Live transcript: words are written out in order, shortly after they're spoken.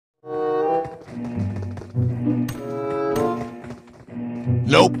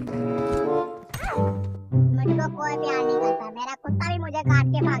Nope. मुझको कोई प्यार नहीं करता, मेरा कुत्ता भी मुझे काट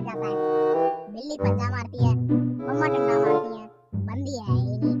के भाग जाता है। बिल्ली पंजा मारती है, मम्मा डंडा मारती है, बंदी है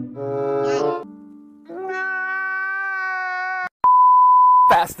ये नहीं क्या है?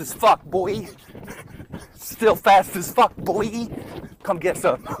 Fast as fuck, boy. Still fast as fuck, boy. Come get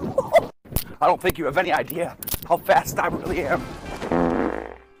some. I don't think you have any idea how fast I really am.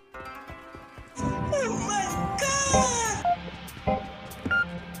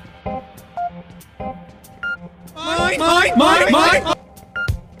 Oh my god!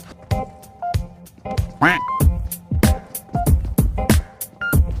 Mine!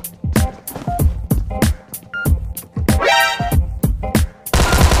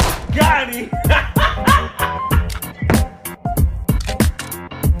 Got him!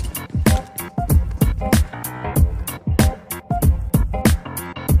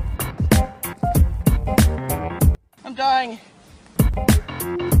 I'm dying.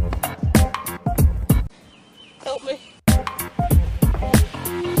 Help me.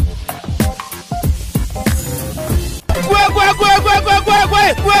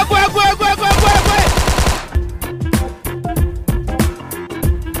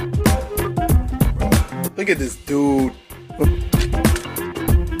 Look at this dude.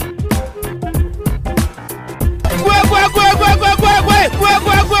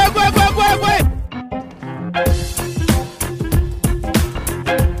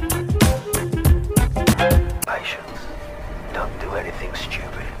 Patience. Don't do anything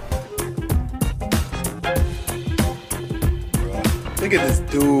stupid. Look at this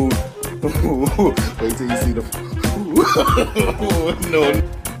dude. Wait till you see the. No.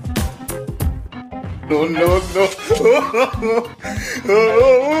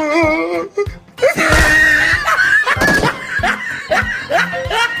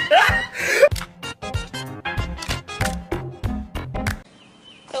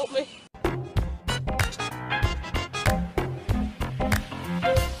 Help me.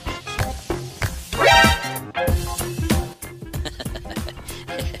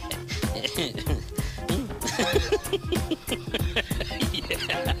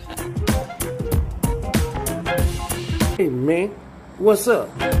 Hey man, what's up?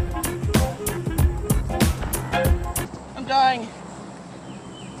 I'm dying.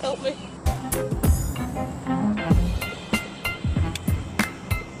 Help me.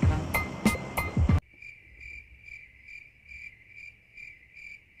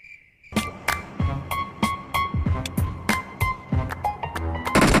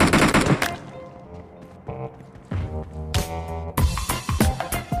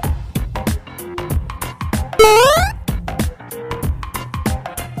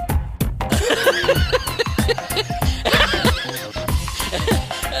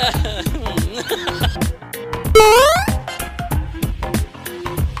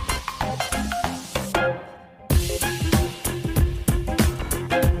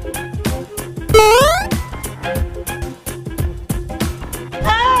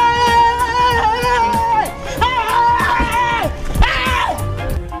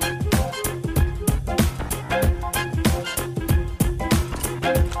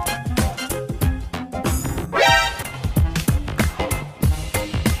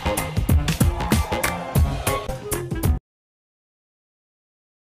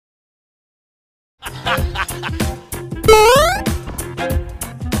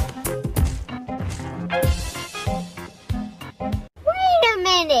 Wait a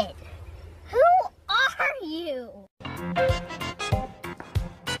minute. Who are you?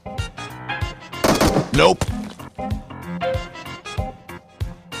 Nope.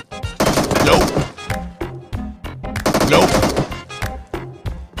 Nope. Nope.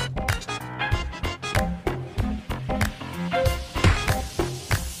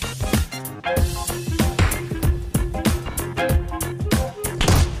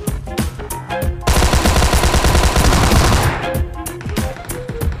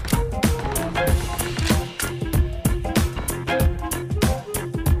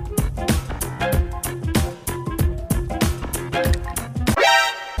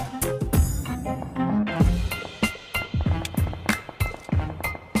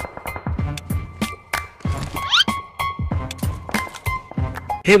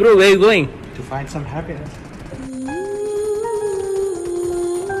 Hey bro, where are you going? To find some happiness.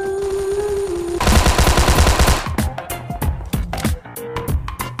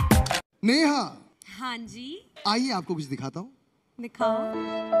 Neha, हाँ जी, आइए आपको कुछ दिखाता हूँ। दिखाओ।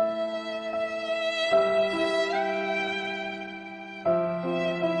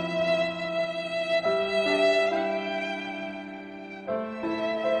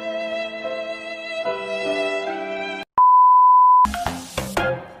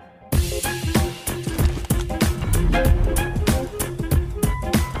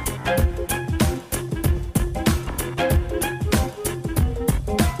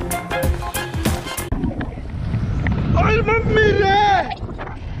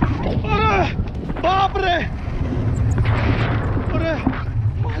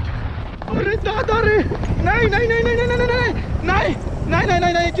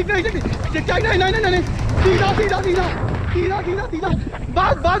 नहीं चिक नहीं नहीं सीधा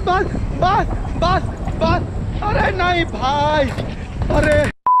बस अरे नहीं भाई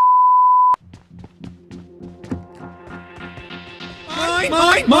अरे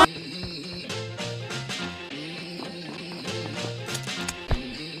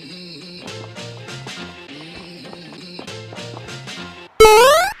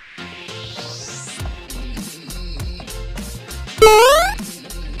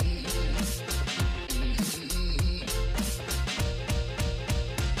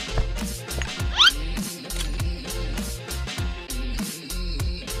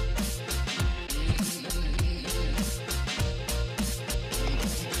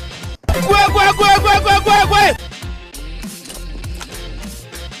Gue.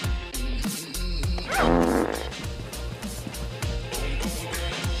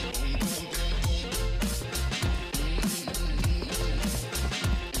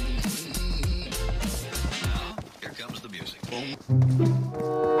 Here comes the music.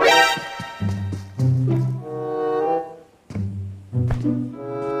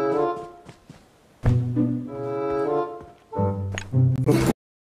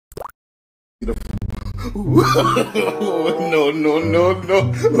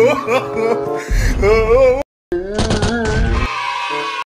 No.